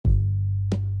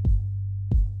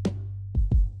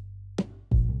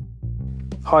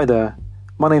Hi there,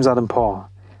 my name's Adam Parr.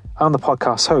 I'm the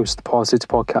podcast host of the Parrsitivity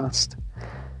podcast.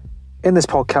 In this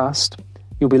podcast,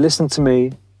 you'll be listening to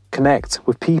me connect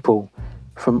with people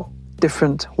from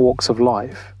different walks of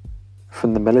life,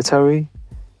 from the military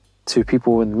to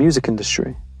people in the music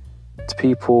industry, to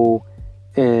people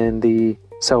in the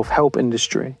self-help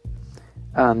industry,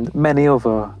 and many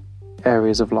other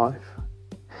areas of life.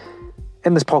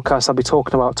 In this podcast, I'll be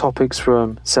talking about topics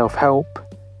from self-help,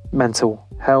 mental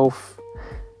health,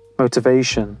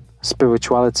 motivation,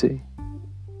 spirituality,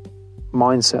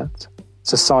 mindset,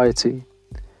 society,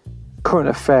 current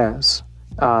affairs,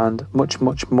 and much,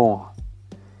 much more.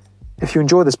 If you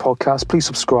enjoy this podcast, please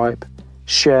subscribe,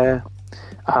 share,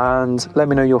 and let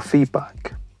me know your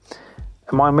feedback.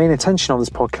 And my main intention on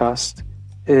this podcast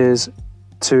is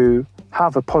to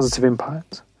have a positive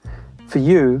impact for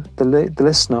you, the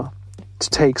listener, to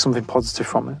take something positive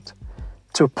from it,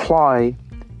 to apply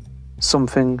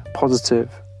something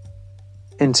positive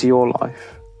into your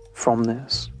life from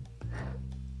this.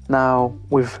 Now,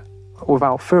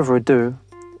 without further ado,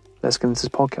 let's get into this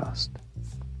podcast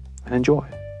and enjoy.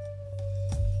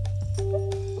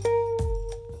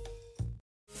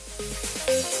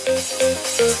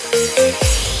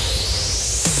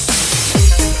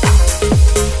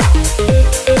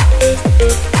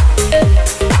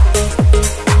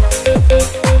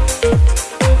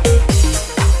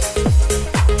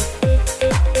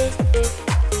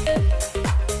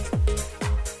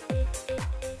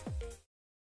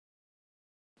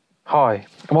 Hi,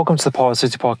 and welcome to the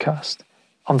Parrsitivity podcast.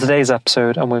 On today's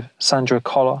episode, I'm with Sandra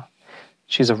Collar.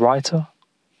 She's a writer,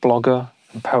 blogger,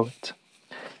 and poet.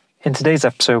 In today's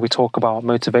episode, we talk about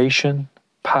motivation,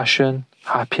 passion,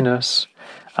 happiness,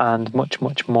 and much,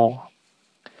 much more.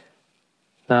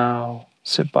 Now,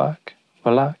 sit back,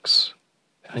 relax,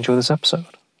 and enjoy this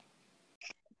episode.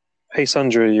 Hey,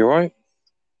 Sandra, you alright?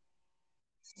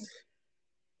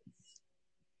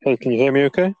 Hey, can you hear me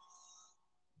okay?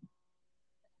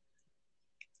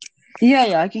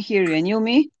 Yeah, I can hear you. And you,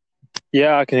 me?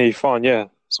 Yeah, I can hear you fine, yeah.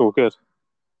 It's all good.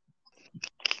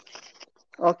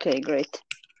 Okay, great.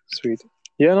 Sweet.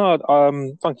 Yeah,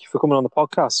 no, thank you for coming on the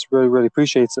podcast. Really, really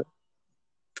appreciate it.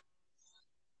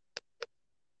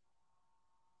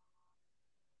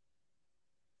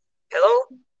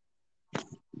 Hello?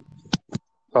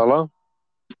 Hello?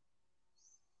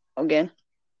 Again.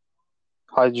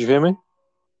 Hi, did you hear me?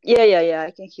 Yeah,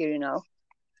 I can hear you now.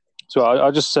 So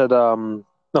I just said,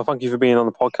 no, thank you for being on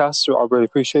the podcast. I really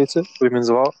appreciate it. It means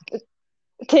a lot.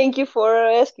 Thank you for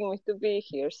asking me to be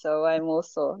here, so I'm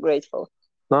also grateful.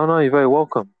 No, you're very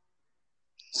welcome.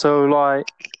 So,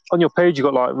 like, on your page, you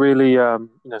got like really, some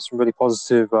really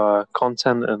positive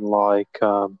content and like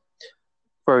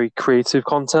very creative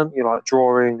content. You know, like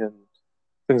drawing and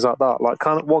things like that. Like,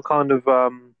 what kind of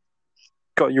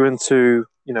got you into,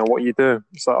 what you do?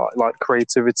 It's like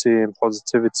creativity and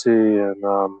positivity and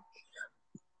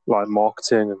like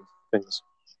marketing and things.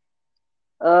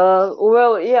 I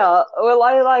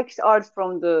liked art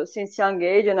since young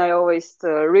age, and I always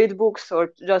read books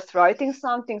or just writing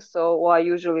something. So I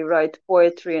usually write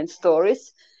poetry and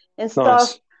stories and stuff.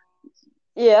 Nice.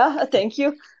 Yeah, thank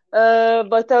you.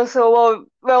 But also,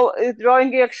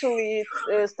 drawing actually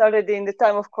started in the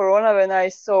time of Corona when I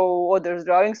saw others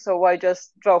drawing, so I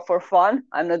just draw for fun.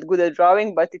 I'm not good at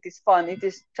drawing, but it is fun. It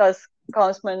is just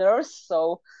calms my nerves,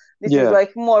 so this is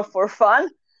like more for fun.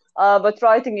 But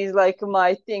writing is like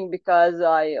my thing because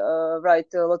I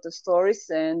write a lot of stories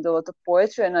and a lot of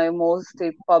poetry, and I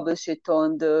mostly publish it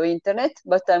on the internet.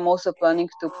 But I'm also planning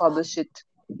to publish it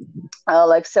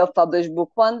like self-published book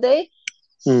one day.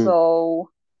 So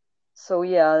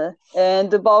yeah,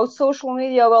 and about social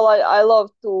media, I love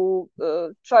to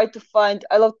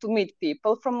I love to meet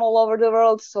people from all over the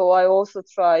world. So I also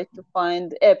try to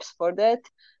find apps for that.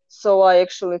 So I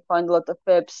actually find a lot of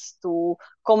apps to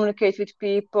communicate with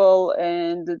people,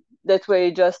 and that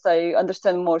way just I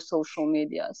understand more social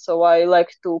media. So I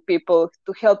like to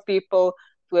help people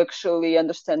to actually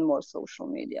understand more social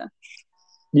media.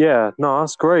 Yeah, no,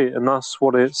 that's great. And that's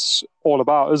what it's all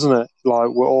about, isn't it? Like,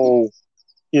 we're all,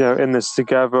 in this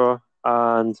together,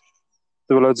 and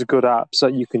there are loads of good apps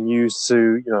that you can use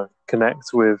to,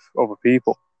 connect with other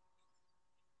people.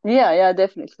 Yeah,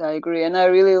 definitely. I agree. And I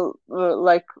really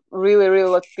really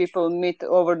let people meet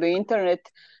over the internet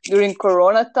during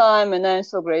Corona time, and I'm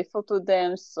so grateful to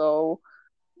them. So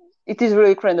it is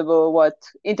really incredible what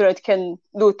internet can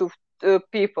do to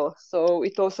people. So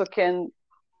it also can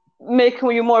make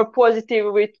you more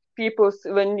positive with people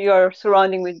when you are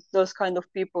surrounding with those kind of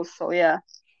people. So yeah.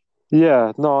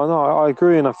 Yeah, no, I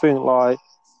agree. And I think like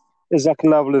there's like a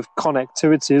level of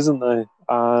connectivity, isn't there?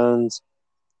 And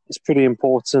it's pretty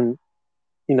important,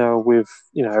 with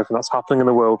everything that's happening in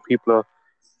the world, people are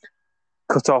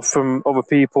cut off from other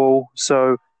people.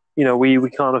 So we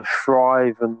kind of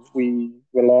thrive and we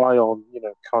rely on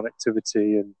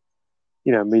connectivity and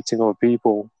meeting other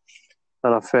people.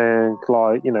 And I think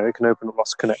it can open up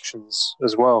lots of connections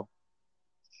as well.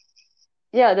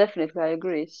 Yeah, definitely, I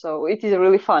agree. So it is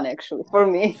really fun actually for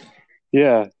me.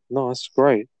 Yeah, no, that's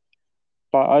great.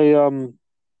 But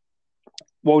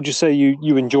what would you say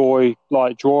you enjoy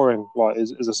like drawing? Like,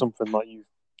 is there something that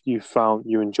you found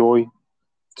you enjoy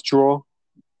to draw?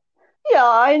 Yeah,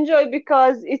 I enjoy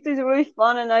because it is really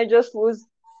fun, and I just lose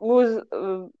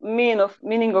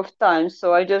meaning of time.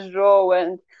 So I just draw,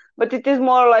 and but it is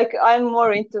more like I'm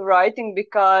more into writing,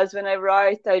 because when I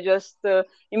write, I just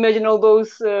imagine all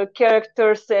those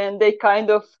characters, and they kind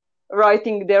of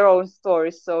writing their own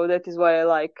stories. So that is why I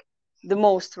like the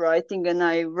most writing, and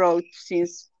I wrote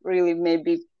since really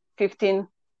maybe 15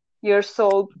 years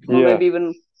old, or Yeah, maybe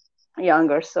even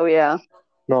younger. So yeah.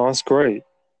 no, that's great.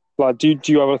 Like, do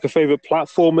you have like a favorite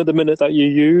platform at the minute that you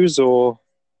use, or?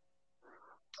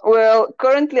 Well,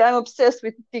 currently I'm obsessed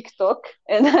with TikTok,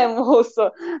 and I'm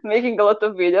also making a lot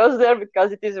of videos there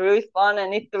because it is really fun,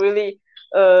 and it really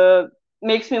uh,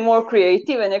 makes me more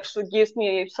creative, and actually gives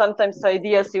me sometimes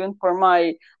ideas even for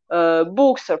my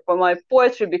books or for my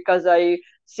poetry, because I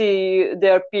see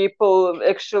there are people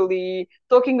actually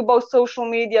talking about social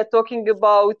media, talking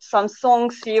about some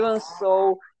songs even.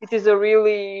 So it is a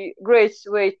really great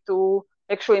way to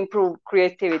actually improve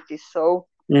creativity. So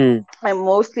Mm, I'm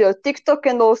mostly on TikTok,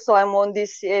 and also I'm on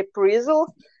this Prizzle.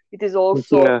 It is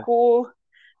also yeah, cool.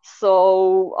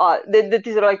 So that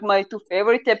is like my two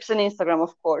favorite apps, and Instagram,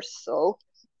 of course. So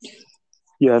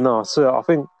yeah, no. So I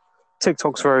think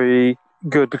TikTok's very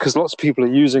good because lots of people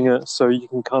are using it, so you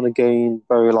can kind of gain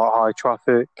very like high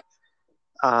traffic,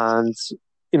 and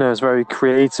it's very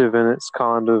creative and it's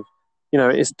kind of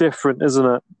it's different, isn't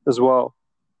it, as well?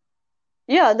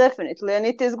 yeah, definitely, and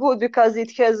it is good because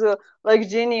it has a like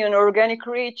genuine organic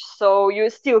reach, so you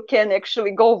still can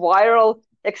actually go viral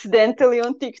accidentally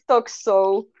on TikTok.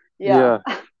 So yeah. Yeah,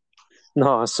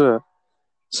 no, so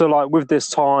like with this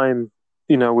time,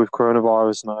 with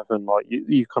coronavirus and everything, like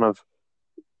you kind of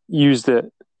used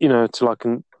it, to like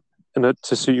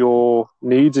to suit your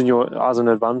needs and your as an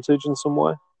advantage in some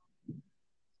way.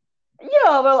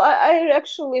 Yeah, well, I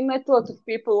actually met a lot of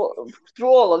people through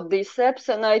all of these apps,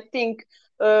 and I think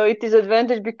it is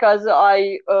advantage because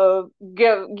I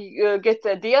get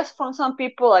ideas from some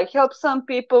people, I help some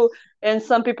people, and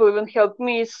some people even help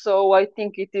me. So I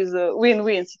think it is a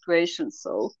win-win situation.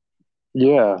 So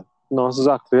Yeah, no, that's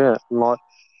exactly it. And like,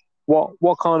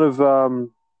 what kind of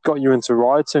got you into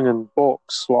writing and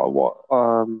books? Like, what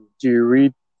do you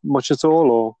read much at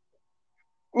all, or?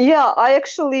 yeah, I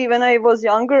actually, when I was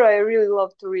younger, I really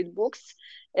loved to read books.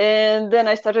 And then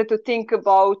I started to think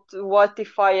about what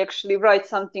if I actually write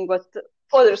something what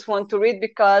others want to read,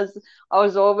 because I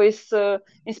was always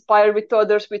inspired with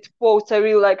others with quotes. I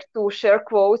really like to share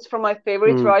quotes from my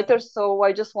favorite Mm, writers. So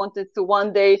I just wanted to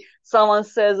one day someone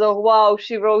says, "Oh, wow,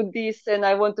 she wrote this," and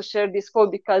I want to share this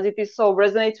quote because it is so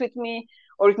resonates with me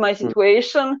or with my mm,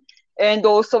 situation. And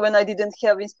also, when I didn't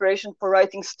have inspiration for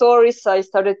writing stories, I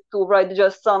started to write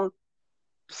just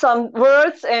some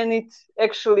words, and it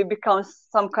actually becomes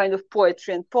some kind of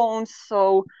poetry and poems.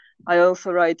 So I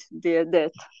also write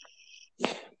that.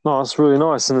 no, that's really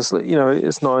nice, and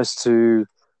it's nice to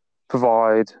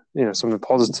provide something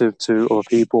positive to other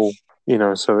people,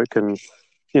 so it can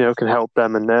can help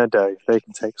them in their day. They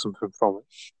can take something from it.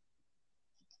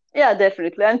 Yeah,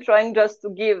 definitely. I'm trying just to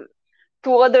give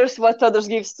to others what others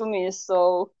gives to me.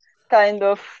 So kind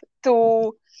of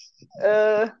to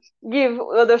uh, give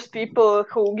others people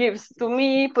who gives to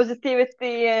me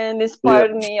positivity and Yeah.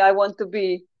 inspired me. I want to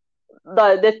be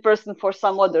that person for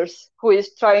some others who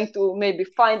is trying to maybe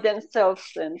find themselves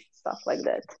and stuff like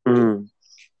that. Mm.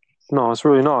 No, it's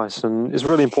really nice, and it's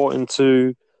really important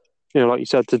to like you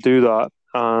said, to do that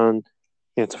and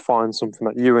to find something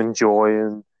that you enjoy,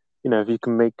 and if you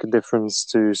can make a difference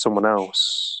to someone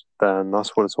else, then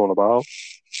that's what it's all about.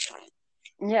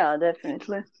 Yeah,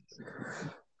 definitely.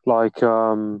 Like,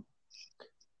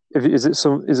 if, is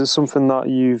it something that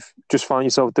you've just found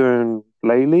yourself doing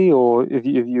lately, or if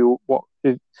you what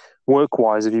if, work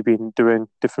wise, have you been doing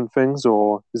different things,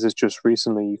 or is this just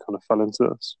recently you kind of fell into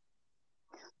this?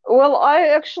 Well,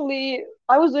 I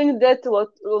was doing that a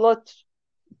lot,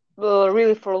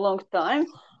 really for a long time,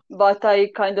 but I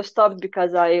kind of stopped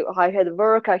because I had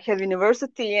work, I have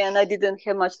university, and I didn't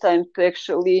have much time to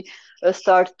actually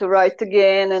start to write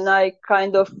again. And I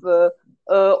kind of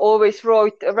always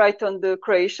write on the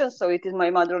Croatian, so it is my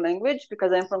mother language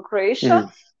because I'm from Croatia.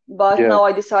 Mm. But Yeah. now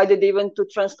I decided even to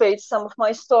translate some of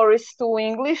my stories to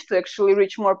English to actually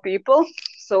reach more people.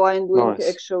 So I'm doing Nice.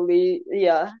 actually,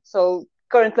 yeah. So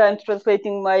currently I'm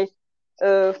translating my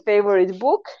favorite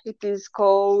book. Uh,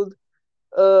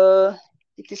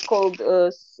 it is called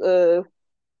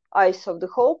Eyes of the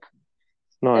Hope.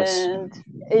 Nice. And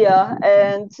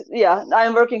yeah,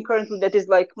 I'm working currently. That is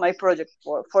like my project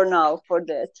for now for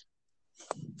that.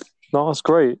 No, that's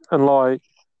great. And like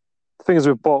the thing is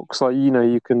with books, like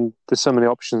there's so many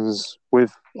options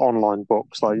with online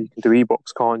books. Like you can do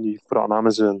ebooks, can't you? You can put it on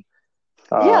Amazon.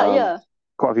 Yeah, Um, yeah.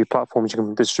 quite a few platforms you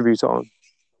can distribute it on.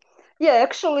 Yeah,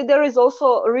 actually, there is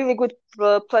also a really good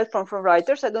platform for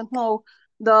writers. I don't know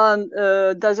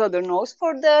does other knows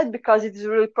for that because it is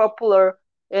really popular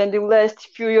and in the last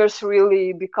few years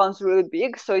really becomes really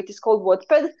big. So it is called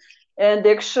Wattpad, and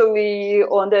actually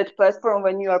on that platform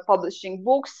when you are publishing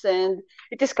books, and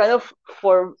it is kind of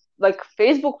for like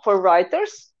Facebook for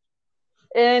writers,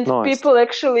 and Nice. people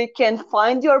actually can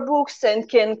find your books and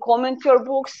can comment your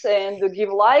books and give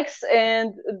likes,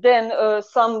 and then a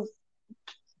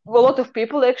lot of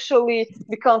people actually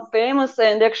become famous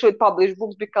and actually publish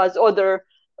books because other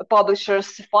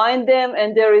publishers find them,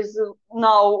 and there is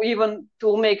now even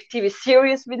to make TV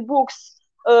series with books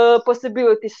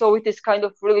possibility. So it is kind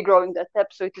of really growing that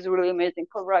app. So it is really amazing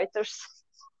for writers.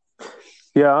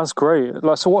 Yeah, that's great.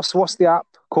 Like, so what's the app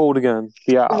called again?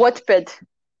 The app Wattpad.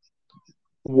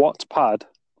 Wattpad.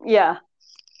 Yeah.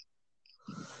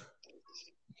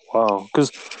 Wow.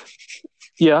 Because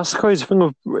yeah, that's the crazy thing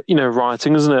of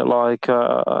writing, isn't it? Like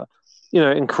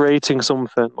in creating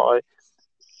something, like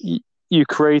you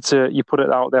create it, you put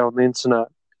it out there on the internet,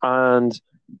 and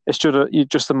it's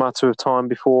just a matter of time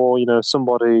before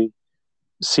somebody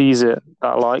sees it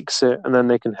that likes it, and then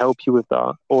they can help you with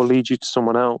that or lead you to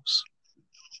someone else.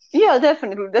 Yeah,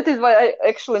 definitely. That is why I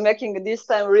actually making this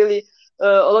time really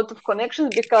a lot of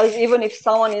connections, because even if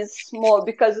someone is small,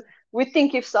 because we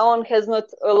think if someone has not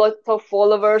a lot of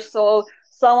followers, so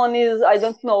someone is, I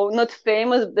don't know, not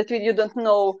famous, that you don't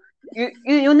know,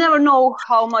 you never know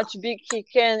how much big he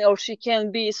can or she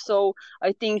can be. So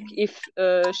I think if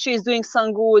she's doing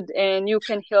some good and you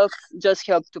can help, just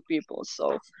help to people.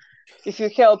 So if you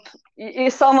help,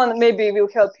 if someone maybe will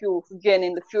help you again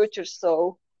in the future.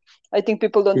 So I think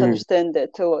people don't Mm. understand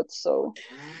that a lot. So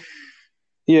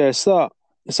Yeah, it's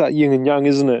that yin and yang,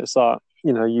 isn't it? It's that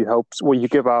you help what you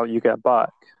give out, you get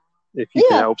back. If you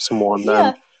can yeah, help someone, then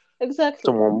yeah, exactly.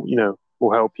 someone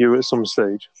will help you at some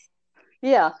stage.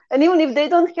 Yeah, and even if they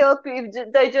don't help,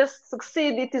 if they just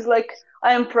succeed, it is like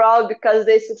I am proud because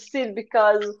they succeed,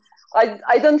 because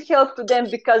I don't help to them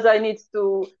because I need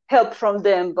to help from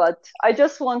them, but I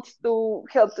just want to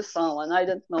help to someone. I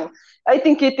don't know. I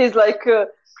think it is like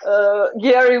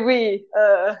Gary Vee,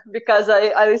 because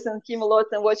I listen to him a lot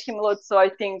and watch him a lot, so I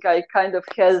think I kind of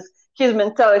has his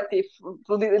mentality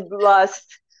for the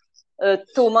last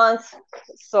 2 months.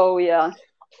 So yeah.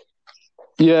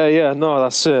 Yeah, no,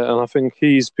 that's it. And I think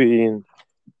he's been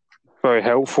very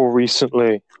helpful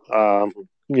recently,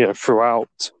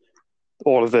 throughout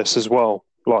all of this as well.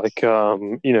 Like,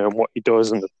 what he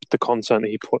does and the content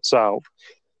he puts out,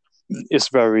 it's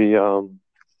very,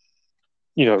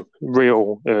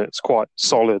 real and it's quite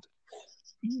solid.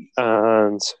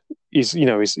 And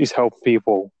he's helping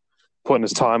people, putting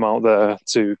his time out there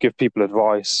to give people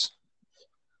advice.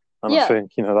 And I Yeah,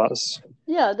 think, that's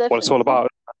yeah, what it's all definitely. about.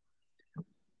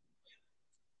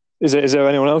 Is there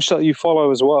anyone else that you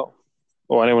follow as well?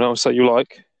 Or anyone else that you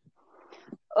like?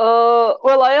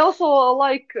 Well, I also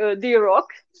like D-Rock,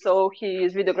 so he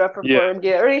is videographer Yeah, for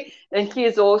Gary, and he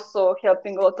is also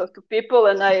helping a lot of people.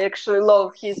 And I actually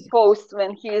love his posts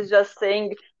when he is just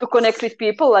saying to connect with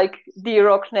people, like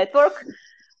D-Rock Network.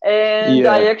 And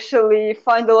I yeah, actually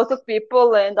find a lot of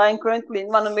people, and I'm currently in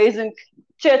one amazing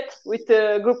chat with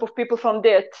a group of people from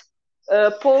that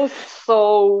post.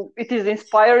 So it is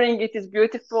inspiring, it is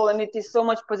beautiful, and it is so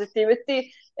much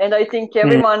positivity. And I think mm,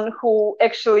 everyone who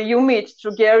actually you meet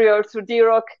through Gary or through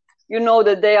D-Rock, you know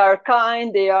that they are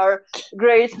kind, they are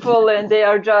grateful, and they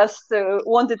are just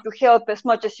wanted to help as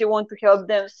much as you want to help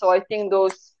them. So I think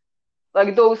those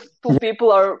two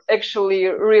people are actually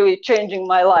really changing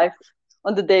my life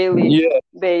on the daily yeah,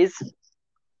 base.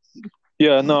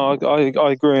 yeah. No,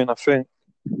 I agree, and I think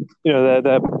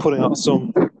they're putting out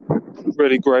some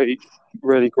really great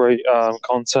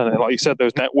content. And like you said,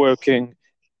 those networking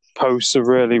posts are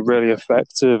really really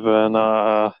effective, and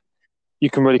you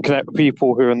can really connect with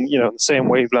people who are in, the same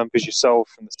wavelength as yourself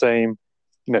and the same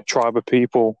tribe of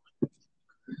people.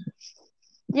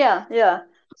 Yeah, yeah.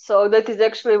 So that is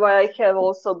actually why I have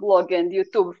also blog and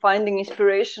YouTube, Finding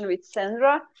Inspiration with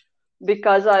Sandra.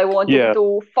 because I wanted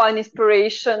to find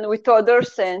inspiration with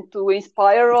others and to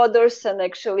inspire others. And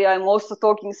actually, I'm also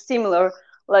talking similar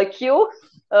like you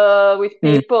with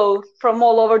people from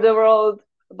all over the world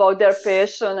about their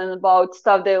passion and about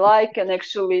stuff they like, and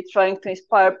actually trying to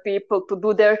inspire people to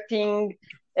do their thing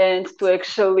and to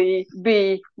actually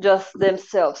be just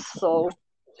themselves. So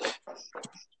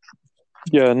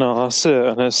yeah, no, that's it.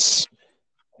 And it's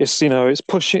it's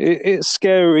pushing, it's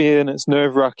scary and it's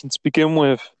nerve-wracking to begin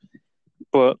with,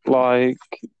 but like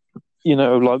you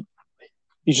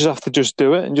just have to just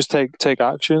do it and just take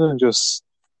action and just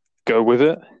go with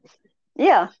it.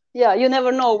 Yeah, you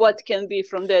never know what can be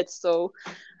from that. So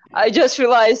I just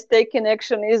realized taking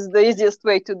action is the easiest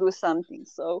way to do something.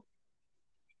 So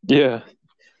yeah,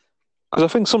 because I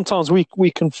think sometimes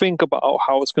we can think about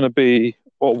how it's going to be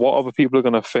or what other people are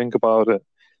going to think about it,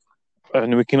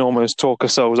 and we can almost talk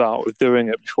ourselves out of doing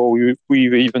it before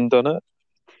we've even done it.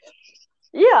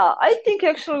 Yeah, I think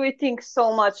actually we think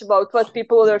so much about what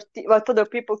other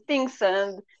people thinks,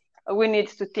 and we need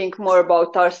to think more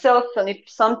about ourselves. And if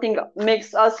something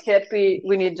makes us happy,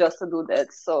 we need just to do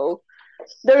that. So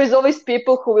there is always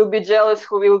people who will be jealous,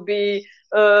 who will be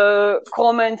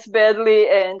comments badly,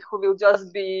 and who will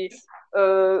just be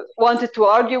wanted to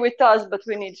argue with us. But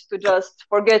we need to just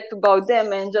forget about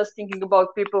them and just thinking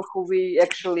about people who we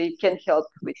actually can help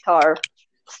with our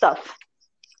stuff.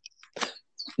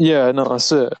 Yeah, no,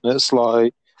 that's it. And it's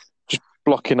like just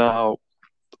blocking out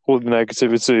all the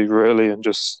negativity, really, and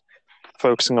just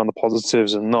focusing on the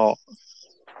positives and not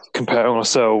comparing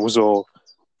ourselves or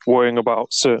worrying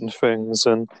about certain things.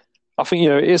 And I think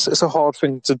it's a hard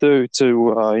thing to do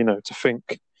to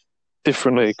think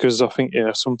differently, because I think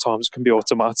sometimes it can be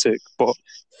automatic, but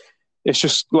it's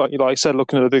just like I said,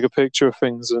 looking at the bigger picture of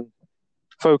things and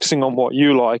focusing on what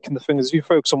you like. And the thing is, if you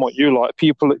focus on what you like,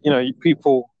 people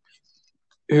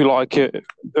who like it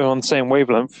are on the same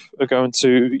wavelength are going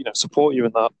to support you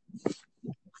in that.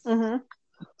 Mm-hmm.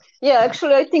 Yeah,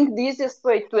 actually, I think the easiest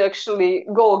way to actually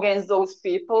go against those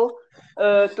people,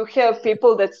 to have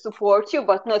people that support you,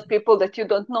 but not people that you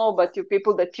don't know, but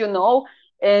people that you know,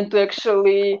 and to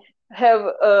actually have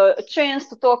a chance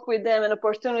to talk with them, an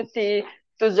opportunity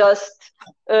to just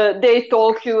they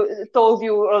told you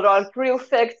like real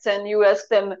facts, and you ask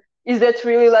them, is that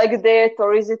really like that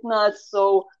or is it not?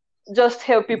 So just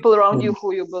have people around you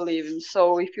who you believe in.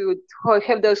 So if you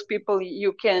have those people,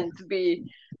 you can't be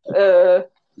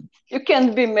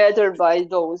measured by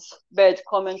those bad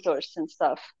commenters and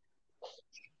stuff.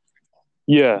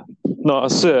 Yeah, no,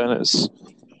 that's it. And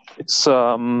it's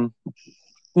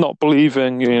not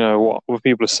believing what other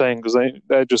people are saying, because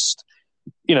they're just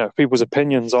people's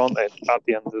opinions, aren't they? At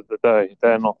the end of the day,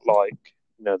 they're not like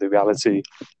the reality.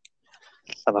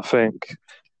 And I think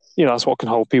that's what can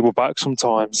hold people back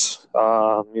sometimes.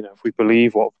 If we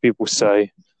believe what people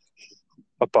say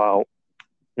about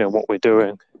what we're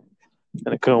doing,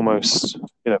 and it can almost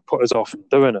put us off from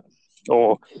doing it.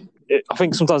 Or I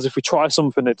think sometimes if we try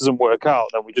something that doesn't work out,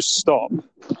 then we just stop.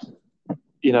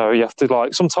 You have to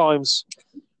sometimes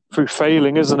through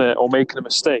failing, isn't it, or making a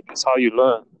mistake, it's how you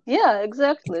learn. Yeah,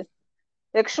 exactly.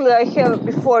 Actually, I have,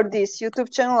 before this YouTube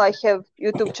channel, I have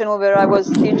YouTube channel where I was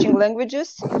teaching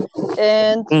languages,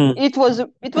 and it was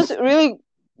really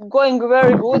going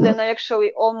very good, and I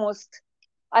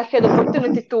had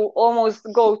opportunity to almost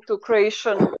go to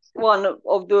Croatian, one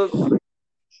of the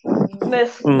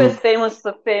best famous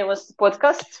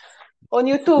podcasts on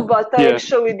YouTube, but I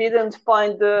actually didn't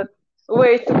find the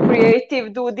way to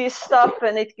creative do this stuff,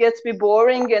 and it gets me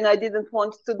boring, and I didn't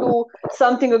want to do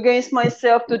something against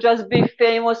myself to just be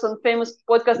famous on famous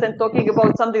podcast and talking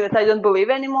about something that I don't believe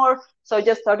anymore. So I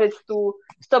just started to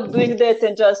stop doing that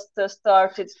and just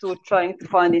started to trying to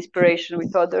find inspiration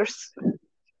with others.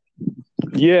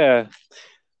 Yeah,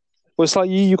 well, it's like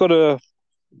you gotta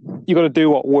do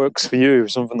what works for you,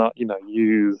 something that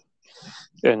you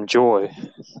enjoy.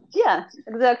 Yeah,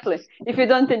 exactly. If you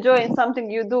don't enjoy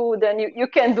something you do, then you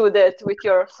can do that with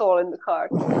your soul and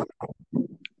heart.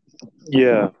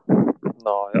 Yeah,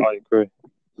 no, I agree.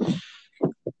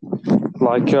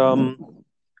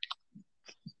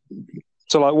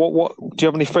 So what do you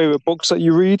have any favorite books that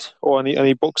you read, or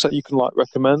any books that you can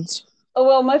recommend?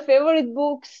 Well, my favorite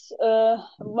book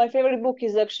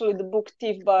is actually the book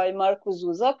Thief by Markus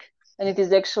Zuzak, and it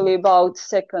is actually about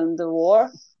Second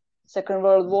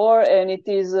World War, and it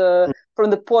is from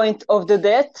the point of the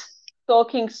dead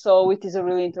talking, so it is a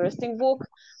really interesting book.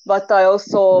 But I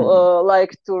also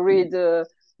like to read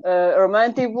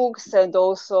romantic books, and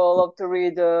also love to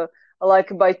read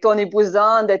like by Tony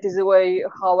Buzan. That is the way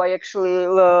how I actually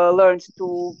learned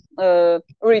to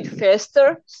read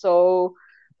faster. So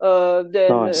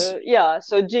Nice.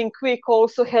 So Jim Quick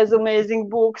also has amazing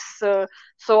books.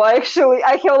 So I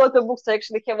have a lot of books. I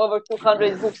actually have over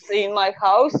 200 books in my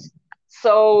house.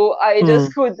 So I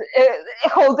just could a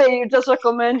whole day just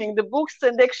recommending the books.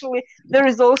 And actually, there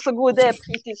is also good app.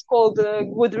 It is called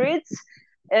Goodreads,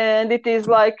 and it is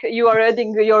like you are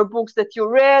adding your books that you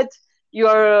read. You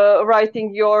are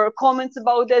writing your comments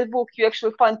about that book. You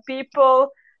actually find people,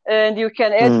 and you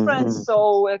can add friends.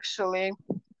 So actually,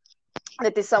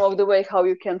 that is some of the way how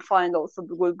you can find also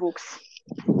the good books.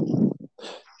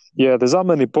 Yeah, there's that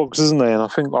many books, isn't there? And I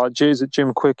think like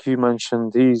Jim Quick, you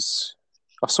mentioned,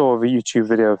 I saw a YouTube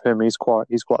video of him. He's quite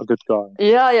a good guy.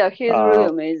 Yeah, he's really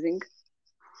amazing.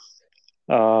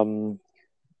 I've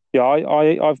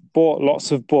bought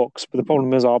lots of books, but the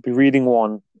problem is I'll be reading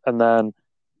one and then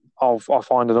I'll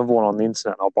find another one on the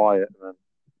internet and I'll buy it, and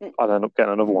then I'll end up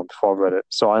getting another one before I've read it.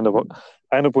 So I end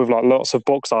up with like lots of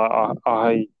books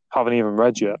I haven't even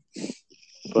read yet.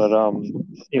 But I'm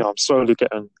slowly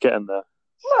getting there.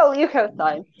 Well, you have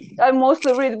time. I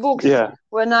mostly read books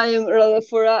when I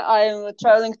am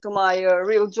traveling to my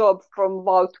real job from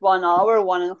about 1 hour,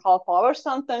 1.5 hours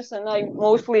sometimes, and I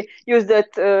mostly use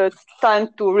that time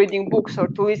to reading books or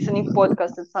to listening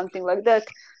podcasts and something like that.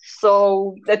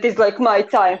 So that is like my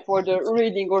time for the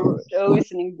reading or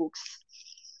listening books.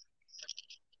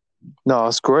 No,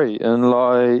 that's great. And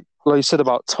like you said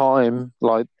about time,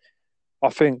 like I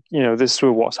think, this is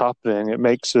what's happening. It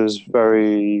makes us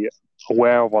very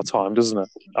aware of our time, doesn't it?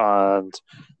 And,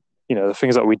 the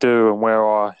things that we do and where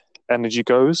our energy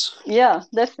goes. Yeah,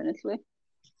 definitely.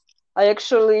 I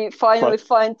actually finally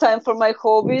find time for my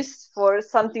hobbies, for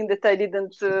something that I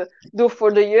didn't do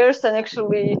for the years, and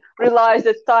actually realize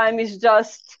that time is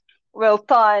just,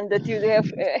 time, that you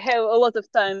have a lot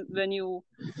of time when you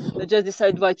just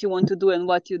decide what you want to do and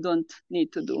what you don't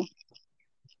need to do.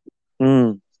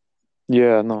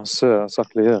 Yeah, no, sir,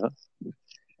 exactly it.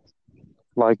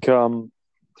 Like, who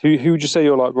would you say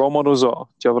your like role models are?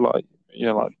 Do you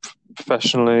have like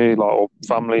professionally, like or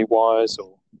family wise,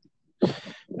 or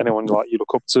anyone like you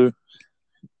look up to?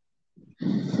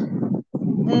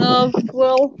 No,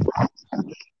 well,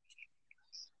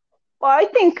 I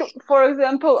think, for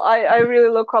example, I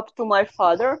really look up to my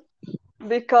father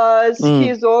because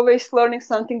he's always learning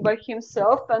something by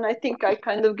himself, and I think I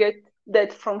kind of get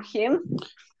that from him.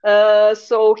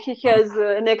 So he has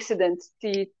an accident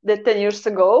 10 years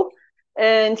ago,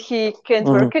 and he can't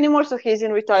work anymore, so he's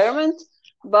in retirement.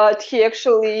 But he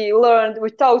actually learned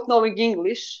without knowing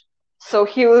English, so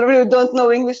he really don't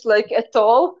know English like at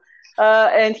all.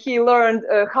 And he learned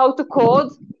how to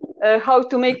code, how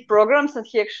to make programs, and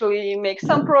he actually makes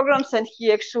some programs, and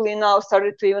he actually now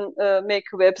started to even make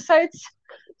websites.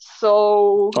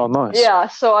 So nice. Yeah,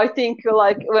 so I think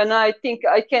like when I think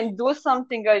I can do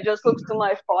something, I just look to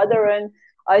my father and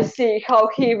I see how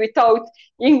he, without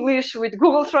English, with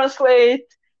Google Translate,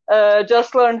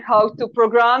 just learned how to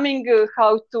programming,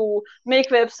 how to make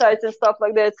websites and stuff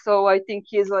like that. So I think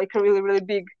he's like a really, really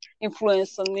big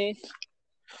influence on me.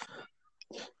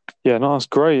 Yeah, no, that's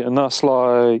great, and that's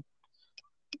like,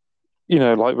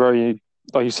 like very,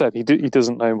 like you said, he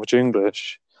doesn't know much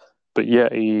English, but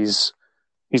yet he's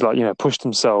like, pushed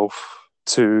himself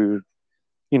to,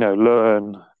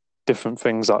 learn different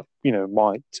things that,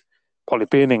 might probably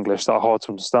be in English that are hard to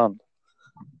understand.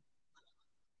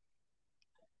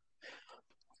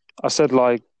 I said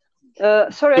like,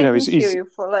 sorry, I didn't hear you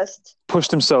for last.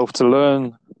 Pushed himself to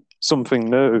learn something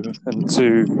new and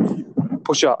to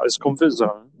push out his comfort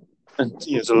zone and,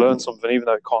 to learn something even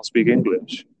though he can't speak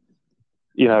English.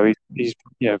 He's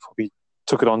probably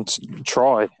took it on to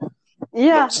try.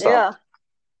 Yeah.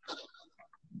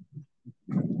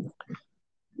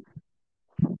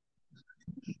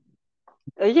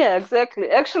 Yeah, exactly.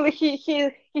 Actually,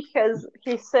 he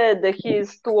said that he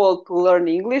is too old to learn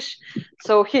English,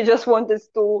 so he just wanted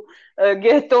to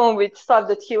get on with stuff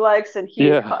that he likes, and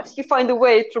he find a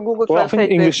way through Google Translate. I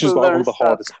think English is like one of the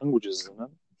hardest languages, isn't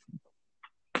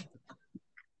it?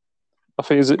 I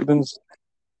think is it.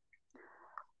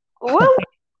 Well,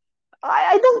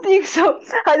 I don't think so.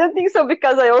 I don't think so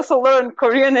because I also learned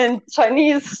Korean and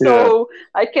Chinese, so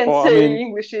I can say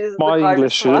English is my the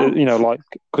hardest English. one. Like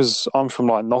because I'm from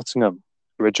like Nottingham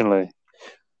originally,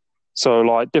 so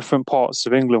like different parts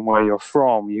of England where you're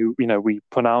from, we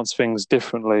pronounce things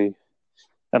differently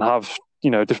and have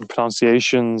different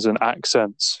pronunciations and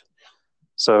accents.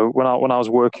 So when I was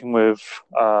working with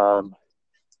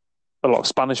a lot of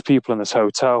Spanish people in this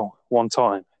hotel one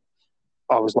time,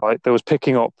 I was like, they was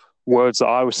picking up words that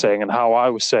I was saying and how I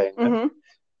was saying it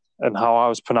and how I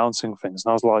was pronouncing things. And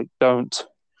I was like, don't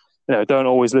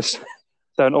always listen,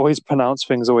 don't always pronounce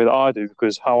things the way that I do,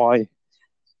 because how I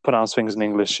pronounce things in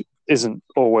English isn't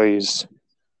always,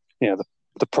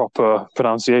 the proper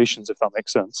pronunciations, if that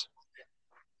makes sense.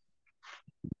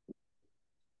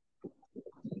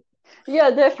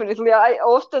 Yeah, definitely. I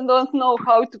often don't know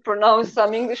how to pronounce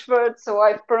some English words, so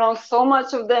I pronounce so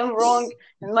much of them wrong,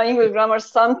 and my English grammar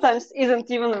sometimes isn't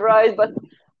even right. But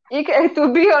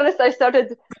to be honest, I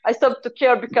stopped to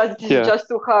care because it is just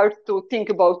too hard to think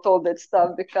about all that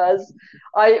stuff. Because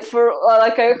for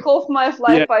like a half my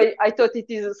life, I thought it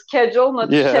is a schedule, not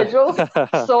schedule.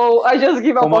 So I just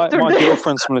give up after my that.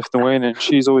 girlfriend's from Lithuania, and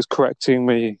she's always correcting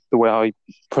me the way I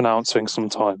pronounce things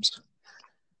sometimes.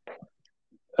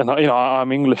 And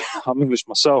I'm English. I'm English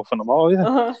myself, and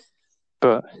I'm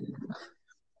but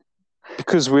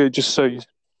because we're just so.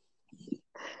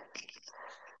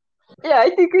 Yeah, I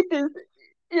think it is.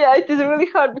 Yeah, it is really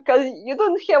hard because you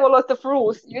don't have a lot of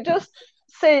rules. You just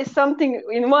say something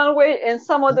in one way and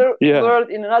some other word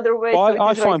in another way. Well, so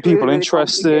I find people really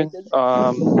interesting.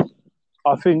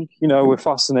 I think we're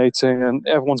fascinating, and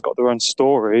everyone's got their own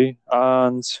story,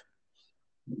 and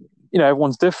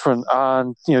everyone's different,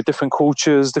 and different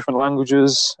cultures, different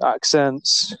languages,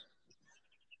 accents.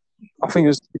 I think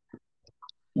it's.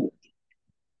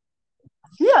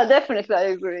 Yeah, definitely, I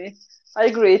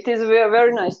agree. It is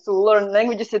very nice to learn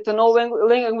languages and to know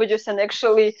languages, and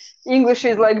actually English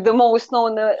is like the most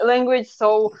known language.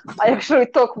 So I actually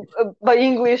talk by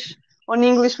English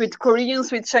with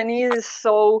Koreans, with Chinese.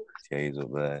 So shades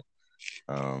up there.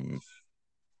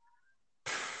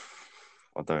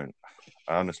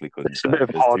 I honestly couldn't say. It's a bit of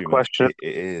a hard question.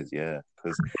 It is, yeah,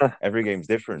 because every game's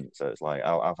different. So it's like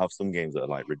I'll have some games that are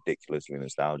like ridiculously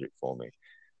nostalgic for me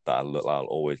that I'll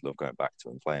always love going back to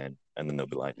and playing, and then there'll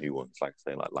be like new ones, like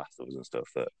say like Last of Us and stuff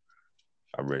that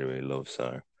I really really love.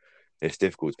 So it's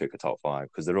difficult to pick a top 5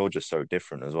 because they're all just so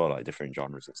different as well, like different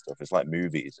genres and stuff. It's like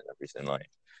movies and everything. Like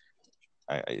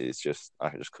I just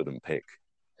couldn't pick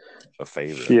a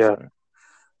favorite. Yeah. So.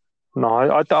 No,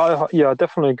 I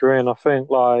definitely agree, and I think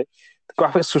like the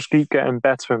graphics just keep getting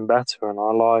better and better, and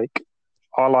I like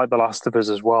The Last of Us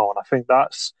as well, and I think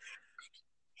that's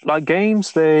like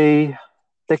games they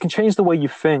can change the way you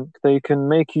think, they can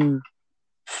make you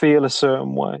feel a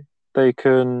certain way, they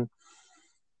can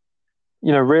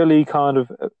really kind of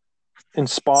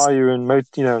inspire you and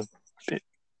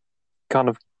kind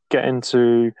of get you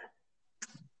to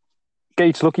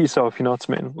look at yourself, you know what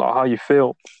I mean, like how you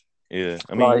feel. Yeah,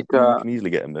 I mean, you can easily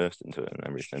get immersed into it and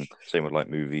everything. Same with like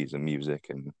movies and music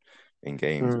and in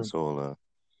games. It's all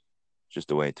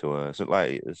just a way to. So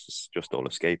like it's just all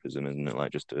escapism, isn't it?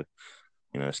 Like just to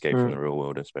escape from the real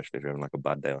world, especially if you're having like a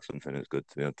bad day or something. It's good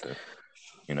to be able to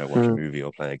watch a movie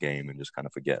or play a game and just kind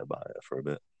of forget about it for a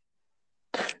bit.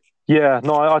 Yeah,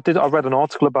 no, I did. I read an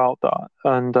article about that,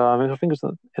 and I think it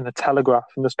was in the Telegraph,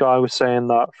 and this guy was saying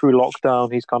that through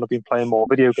lockdown, he's kind of been playing more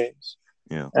video games.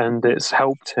 Yeah, and it's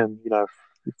helped him,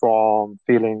 from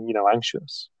feeling,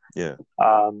 anxious. Yeah.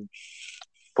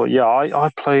 But yeah, I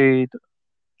played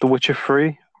The Witcher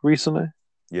 3 recently.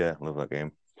 Yeah, love that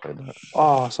game. Played that.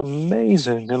 Oh, it's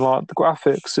amazing, and like the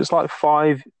graphics, it's like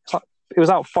it was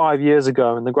out 5 years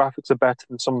ago, and the graphics are better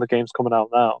than some of the games coming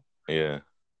out now. Yeah.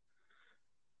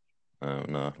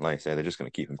 No, like I say, they're just going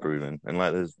to keep improving, and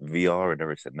like there's VR and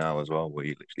everything now as well, where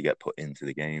you literally get put into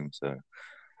the game. So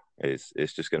it's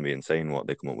just going to be insane what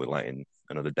they come up with, like in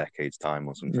another decade's time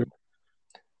or something.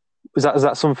 Is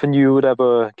that something you would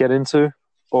ever get into,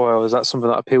 or is that something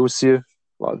that appeals to you,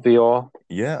 like VR?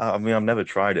 Yeah, I mean, I've never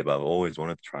tried it, but I've always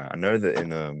wanted to try it. I know that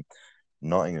in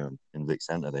Nottingham, in Vic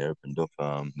Centre, they opened up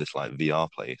this like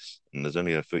VR place, and there's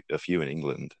only a few in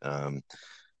England.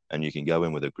 And you can go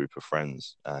in with a group of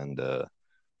friends, and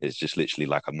it's just literally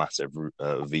like a massive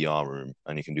VR room,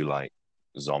 and you can do like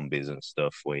zombies and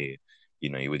stuff where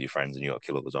you're with your friends and you got to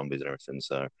kill all the zombies and everything.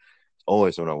 So it's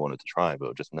always what I wanted to try,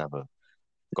 but just never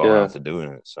got around to doing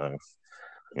it. So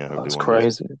that's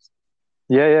crazy.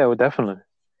 Yeah, well, definitely.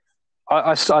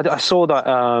 I saw that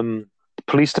the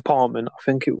police department, I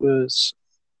think it's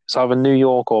either New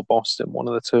York or Boston, one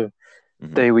of the two.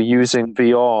 Mm-hmm. They were using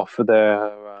VR for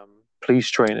their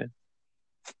police training.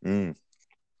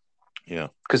 Yeah,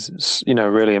 because it's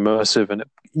really immersive, and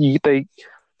they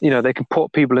can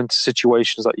put people into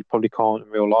situations that you probably can't in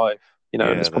real life.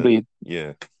 It's probably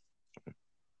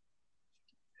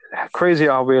crazy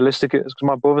how realistic it is. Because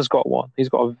my brother's got one. He's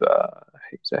got a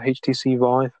HTC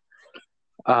Vive,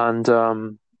 and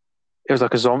it was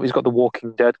like a zombie. He's got the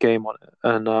Walking Dead game on it,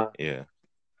 and I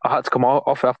had to come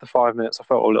off after 5 minutes. I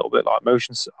felt a little bit like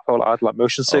motion. I felt like I had like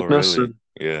motion sickness. Oh,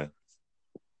 really?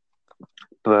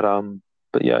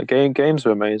 But yeah, games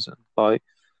are amazing. Like,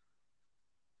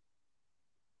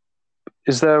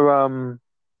 is there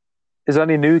is there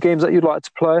any new games that you'd like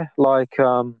to play, like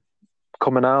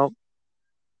coming out,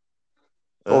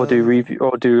 or do review,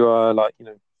 or do like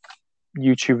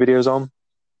YouTube videos on?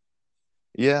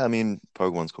 Yeah, I mean,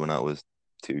 Pokemon's coming out with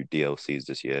 2 DLCs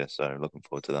this year, so looking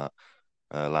forward to that.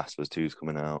 Last of Us 2's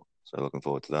coming out, so looking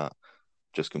forward to that.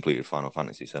 Just completed Final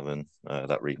Fantasy 7,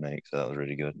 that remake, so that was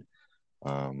really good.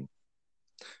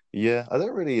 Yeah, I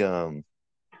don't really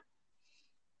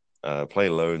play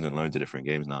loads and loads of different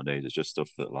games nowadays. It's just stuff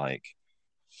that like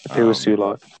Appeals to you,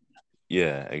 like.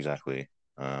 yeah, exactly.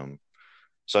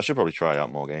 So I should probably try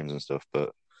out more games and stuff,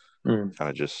 but kind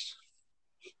of just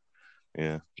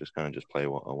kind of just play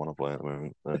what I want to play at the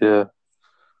moment. So. Yeah.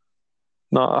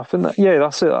 No, I think that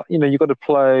that's it. You got to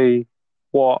play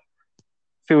what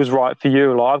feels right for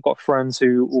you. Like I've got friends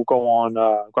who will go on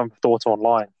Grand Theft Auto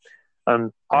Online,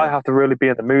 and I have to really be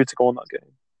in the mood to go on that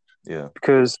game. Yeah.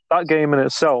 Because that game in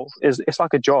itself it's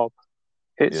like a job.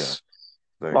 It's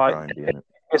very like grindy,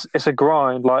 it's a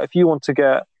grind. Like if you want to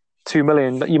get 2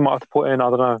 million, you might have to put in, I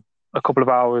don't know, a couple of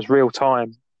hours real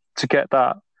time to get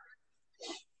that.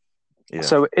 Yeah.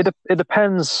 So it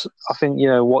depends. I think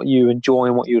what you enjoy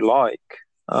and what you like.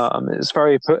 It's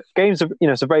very games.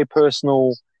 It's a very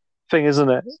personal thing, isn't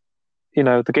it?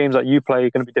 The games that you play are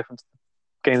going to be different to the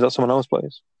games that someone else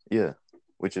plays. Yeah,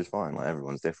 which is fine. Like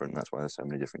everyone's different. That's why there's so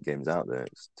many different games out there.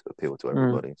 It's to appeal to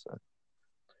everybody. So,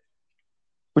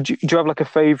 do you have like a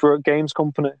favorite games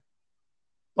company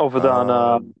other than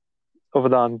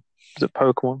is it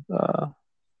Pokemon?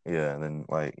 Yeah, and then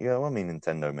well, I mean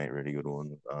Nintendo make really good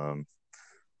ones.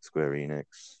 Square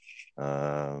Enix,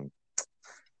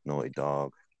 Naughty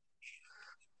Dog,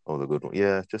 all the good ones.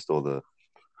 Yeah, just all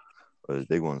those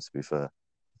big ones. To be fair,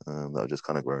 that I've just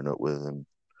kind of grown up with, and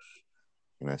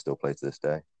still play to this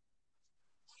day.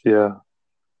 Yeah,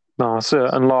 no, that's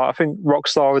it. And like, I think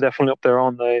Rockstar are definitely up there,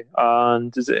 aren't they?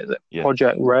 And is it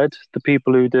Project Red, the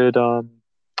people who did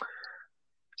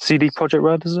CD Project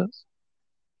Red? Is it?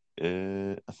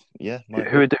 Yeah.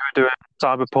 Who are doing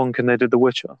Cyberpunk and they did The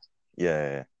Witcher?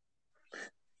 Yeah.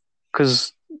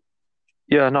 Because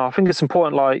I think it's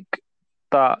important, like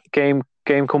that game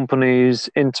companies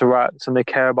interact and they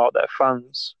care about their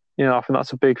fans. I think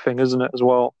that's a big thing, isn't it, as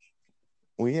well?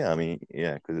 Well, yeah, I mean,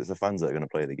 yeah, because it's the fans that are going to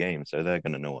play the game, so they're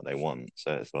going to know what they want.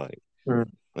 So it's like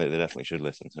they definitely should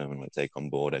listen to them and like take on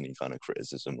board any kind of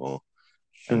criticism or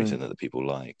anything that the people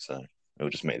like. So it'll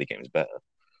just make the games better.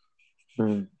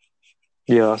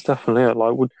 Yeah, that's definitely it.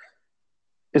 Like,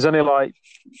 is there any like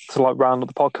to like round up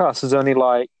the podcast? Is there any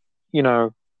like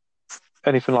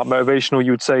anything like motivational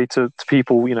you would say to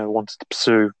people wanting to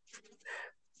pursue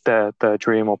their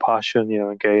dream or passion,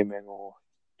 in gaming or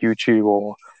YouTube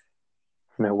or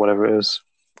whatever it is?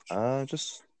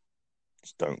 Just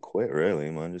don't quit,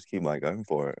 really, man. Just keep like going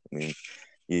for it. I mean,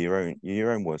 you're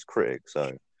your own worst critic,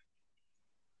 so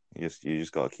you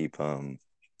just gotta keep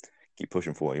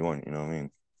pushing for what you want. You know what I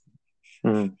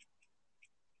mean?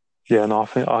 Yeah, no, I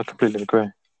think I completely agree.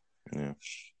 Yeah.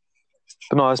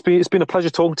 But no, it's been a pleasure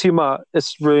talking to you, Matt.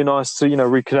 It's really nice to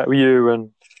reconnect with you,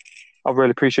 and I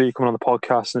really appreciate you coming on the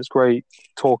podcast. And it's great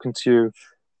talking to you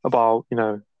about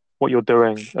what you're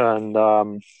doing and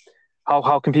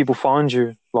how can people find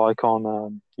you, like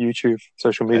on YouTube,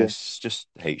 social media? It's just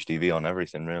HDV on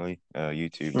everything, really.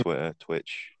 YouTube, Twitter,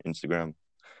 Twitch, Instagram.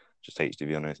 Just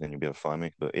HDV on everything, you'll be able to find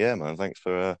me. But yeah, man, thanks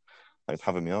for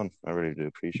having me on. I really do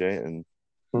appreciate it, and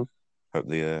hope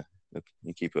you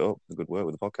keep it up. The good work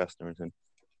with the podcast and everything.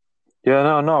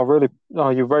 Yeah, no, really,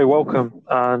 you're very welcome,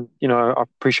 and I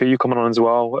appreciate you coming on as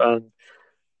well, and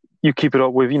you keep it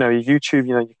up with your YouTube.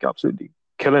 You're absolutely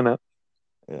killing it.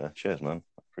 Yeah, cheers, man.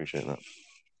 I appreciate that.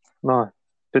 No,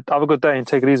 have a good day and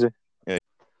take it easy. Yeah.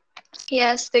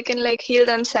 Yes, they can like heal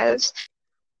themselves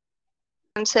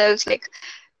like.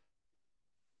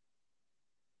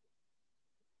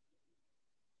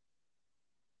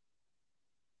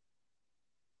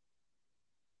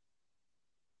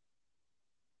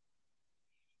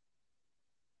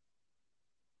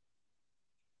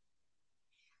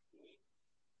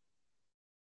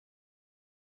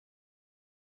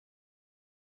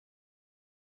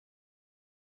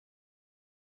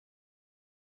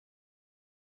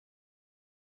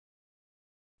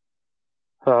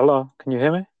 Hello, can you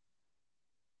hear me?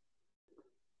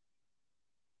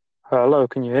 Hello,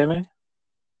 can you hear me?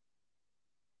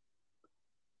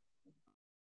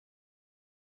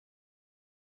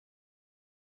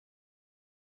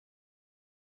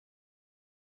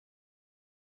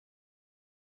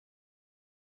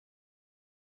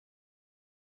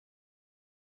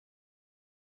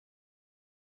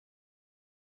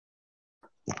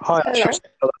 Hi,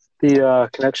 Hello. the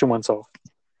connection went off.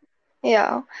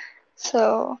 Yeah.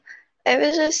 So I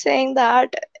was just saying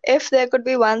that if there could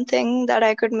be one thing that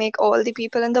I could make all the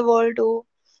people in the world do,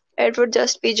 it would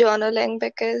just be journaling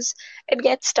because it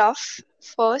gets tough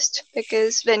first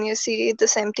because when you see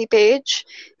this empty page,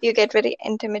 you get very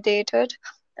intimidated.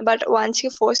 But once you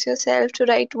force yourself to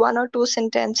write one or two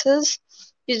sentences,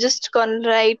 you're just gonna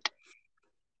write,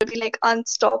 be like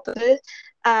unstoppable.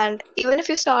 And even if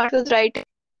you start with writing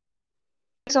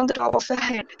on the top of your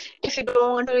head, if you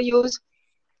don't want to use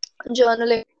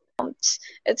journaling prompts,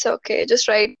 it's okay. Just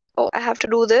write, oh, I have to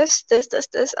do this,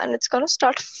 and it's gonna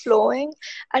start flowing.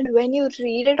 And when you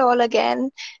read it all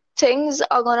again, things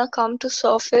are gonna come to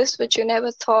surface which you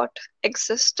never thought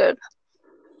existed.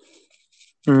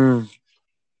 Mm.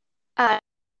 And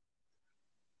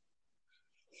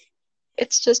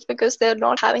it's just because they're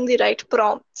not having the right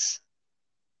prompts.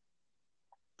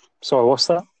 Sorry, what's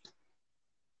that?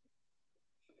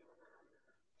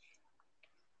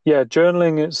 Yeah,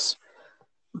 journaling is,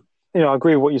 I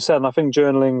agree with what you said, and I think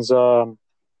journaling's, like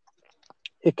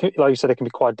you said, it can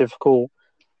be quite difficult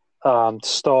to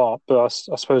start, but I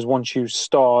suppose once you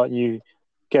start, you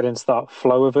get into that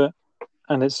flow of it,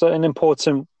 and it's an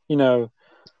important,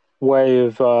 way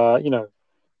of,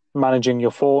 managing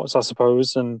your thoughts, I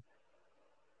suppose, and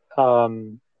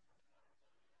planning.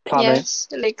 Yes,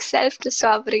 like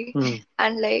self-discovery Mm.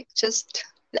 and like just,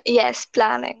 yes,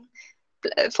 planning.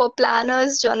 For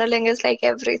planners, journaling is like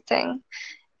everything.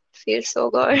 It feels so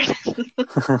good.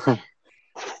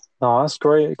 No, that's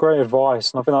great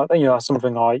advice, and I think that's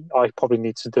something I probably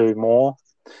need to do more.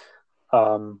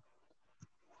 I've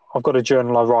got a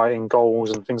journal I write in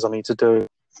goals and things I need to do,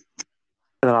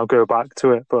 and then I'll go back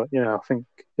to it. But I think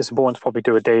it's important to probably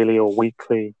do a daily or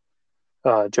weekly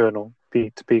journal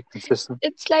to be consistent.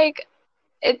 It's like,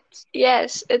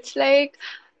 it's like,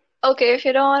 okay, if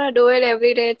you don't want to do it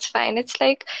every day, it's fine. It's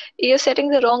like you're setting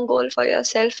the wrong goal for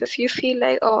yourself. If you feel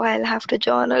like, oh, I'll have to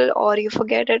journal, or you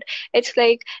forget it, it's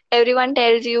like everyone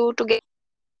tells you to get,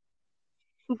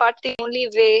 but the only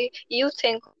way you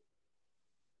think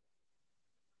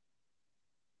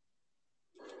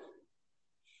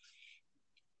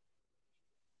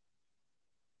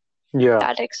Yeah,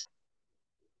 that exists.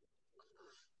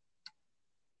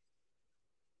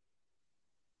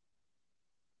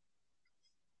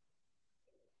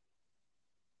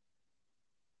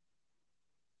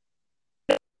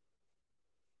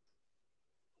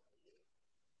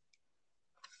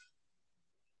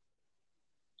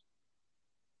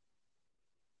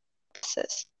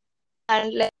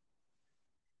 And like,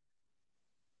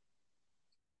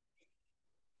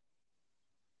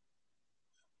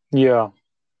 yeah.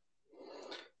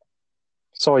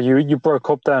 Sorry, you broke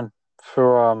up then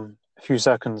for a few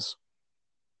seconds.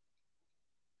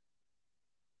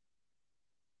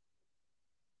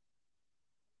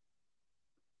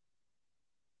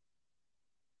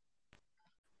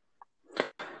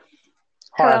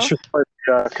 Hi, hello, Ashu.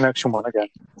 The connection one again.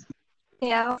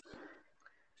 yeah,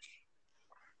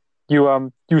 You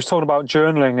was talking about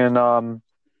journaling and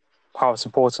how it's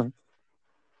important.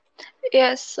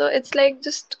 yes. So it's like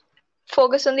just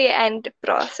focus on the end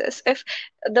process. If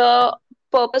the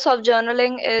purpose of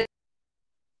journaling is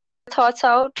thoughts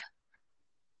out,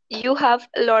 you have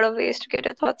a lot of ways to get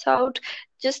your thoughts out.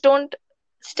 Just don't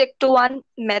stick to one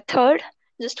method.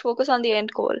 Just focus on the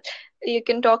end goal. You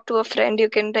can talk to a friend. You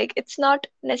can like, it's not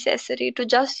necessary to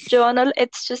just journal.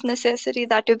 It's just necessary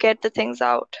that you get the things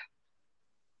out.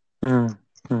 Mm,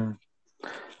 mm.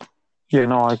 Yeah,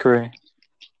 no, I agree.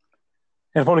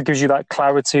 It probably gives you that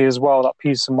clarity as well, that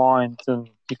peace of mind, and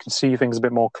you can see things a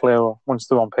bit more clearer once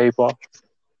they're on paper.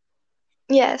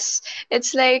 Yes,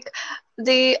 it's like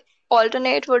the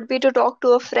alternate would be to talk to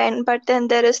a friend, but then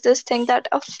there is this thing that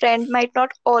a friend might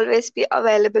not always be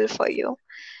available for you,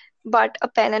 but a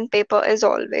pen and paper is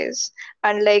always.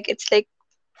 And like it's like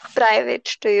private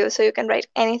to you, so you can write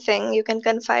anything, you can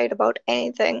confide about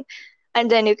anything, and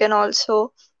then you can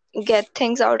also get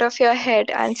things out of your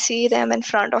head and see them in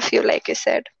front of you, like you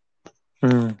said.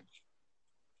 Mm.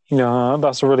 Yeah,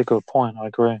 that's a really good point. I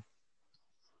agree.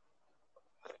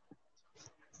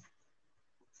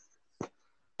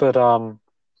 But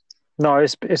no,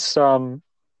 it's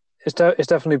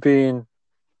definitely been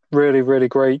really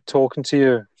great talking to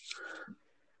you.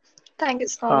 Thank you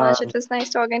so much. It was nice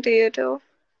talking to you too.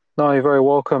 No, you're very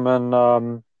welcome, and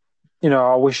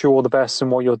I wish you all the best in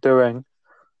what you're doing,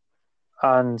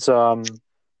 and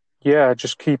yeah,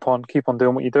 just keep on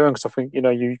doing what you're doing, because I think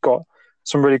you've got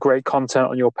some really great content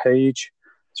on your page.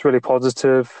 It's really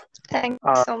positive. Thank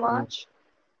you so much.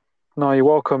 No, you're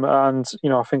welcome, and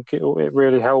I think it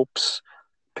really helps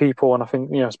people, and I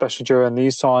think especially during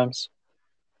these times,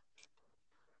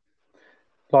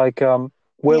 like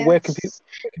Where can Yes.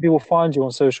 people find you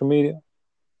on social media?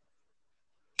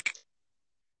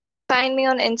 Find me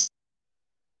on Instagram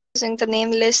using the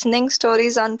name Listening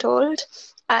Stories Untold,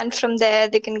 and from there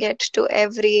they can get to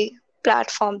every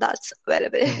platform that's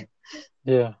available.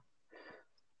 Yeah.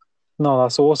 No,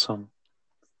 that's awesome.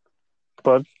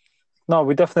 But no,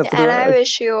 we definitely have to do And I it.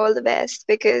 wish you all the best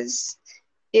because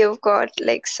you've got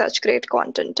like such great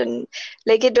content, and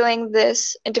like you're doing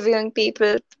this, interviewing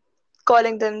people,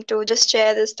 calling them to just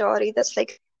share the story. That's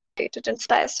like great. It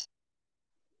inspires.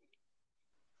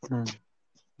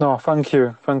 No, thank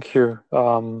you.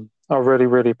 I really,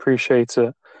 really appreciate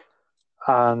it.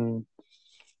 And,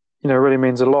 it really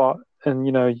means a lot. And,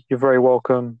 you're very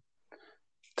welcome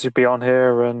to be on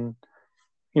here, and,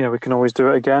 we can always do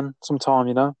it again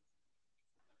sometime.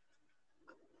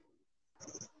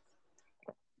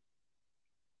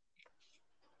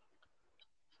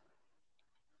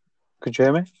 Could you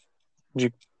hear me?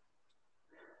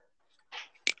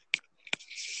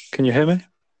 Can you hear me?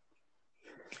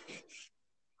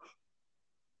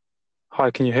 Hi,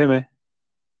 can you hear me?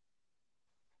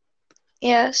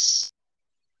 Yes.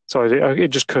 Sorry, it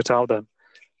just cut out then.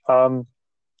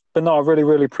 But no, I really,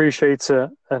 really appreciate it,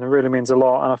 and it really means a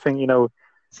lot. And I think, we're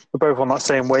both on that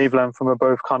same wavelength, and we're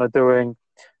both kind of doing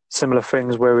similar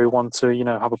things where we want to,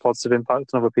 have a positive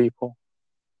impact on other people.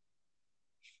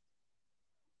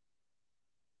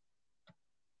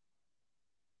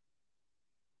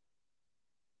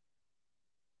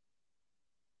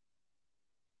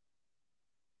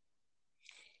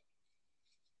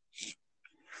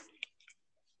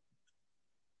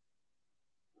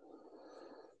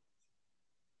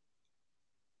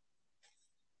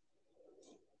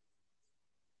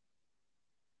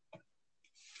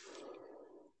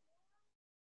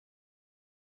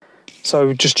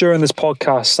 So just during this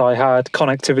podcast, I had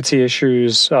connectivity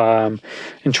issues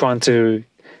in trying to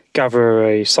gather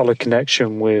a solid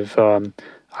connection with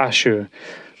Ashu.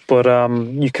 But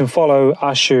you can follow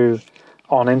Ashu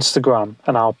on Instagram,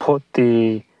 and I'll put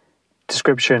the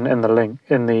description in the link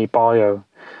in the bio.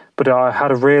 But I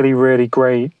had a really, really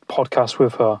great podcast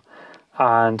with her,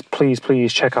 and please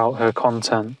check out her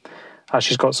content.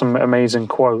 She's got some amazing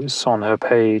quotes on her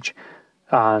page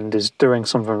and is doing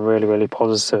something really, really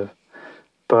positive.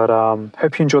 But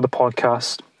hope you enjoy the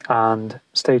podcast and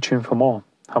stay tuned for more.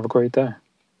 Have a great day.